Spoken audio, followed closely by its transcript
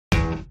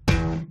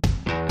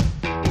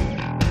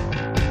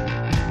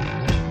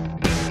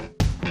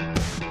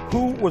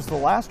was the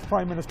last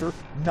Prime Minister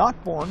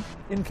not born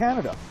in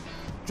Canada?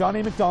 John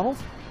A. Macdonald,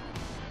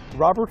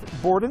 Robert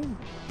Borden,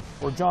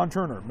 or John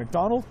Turner?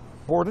 Macdonald,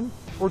 Borden,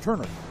 or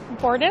Turner?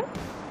 Borden?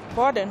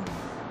 Borden.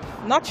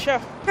 Not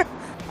sure.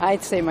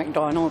 I'd say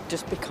MacDonald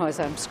just because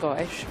I'm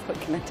Scottish. What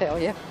can I tell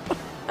you?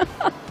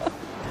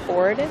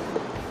 Borden?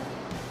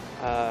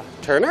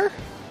 Turner?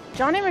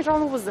 John A.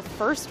 Macdonald was the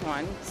first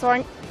one,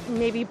 so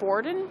maybe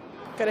Borden?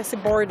 Gotta say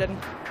Borden.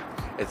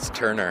 It's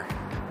Turner.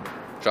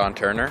 John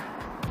Turner?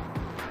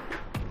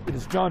 It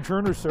is John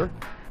Turner, sir.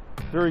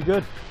 Very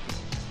good.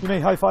 You may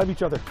high-five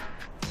each other.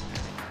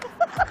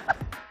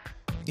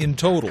 In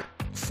total,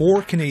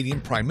 4 Canadian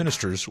Prime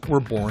Ministers were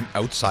born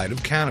outside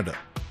of Canada.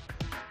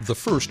 The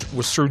first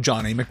was Sir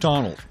John A.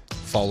 Macdonald,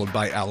 followed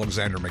by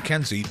Alexander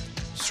Mackenzie,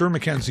 Sir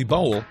Mackenzie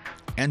Bowell,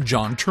 and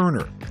John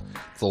Turner,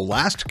 the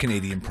last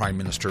Canadian Prime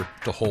Minister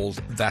to hold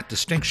that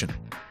distinction.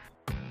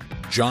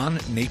 John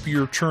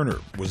Napier Turner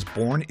was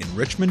born in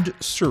Richmond,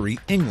 Surrey,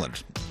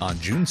 England on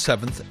June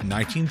 7,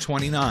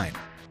 1929.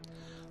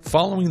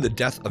 Following the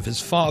death of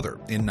his father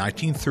in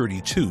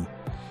 1932,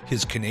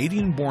 his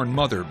Canadian-born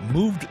mother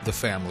moved the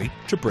family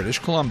to British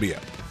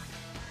Columbia.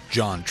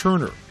 John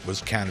Turner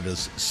was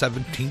Canada's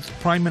 17th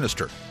Prime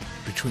Minister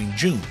between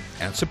June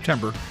and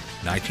September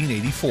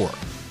 1984.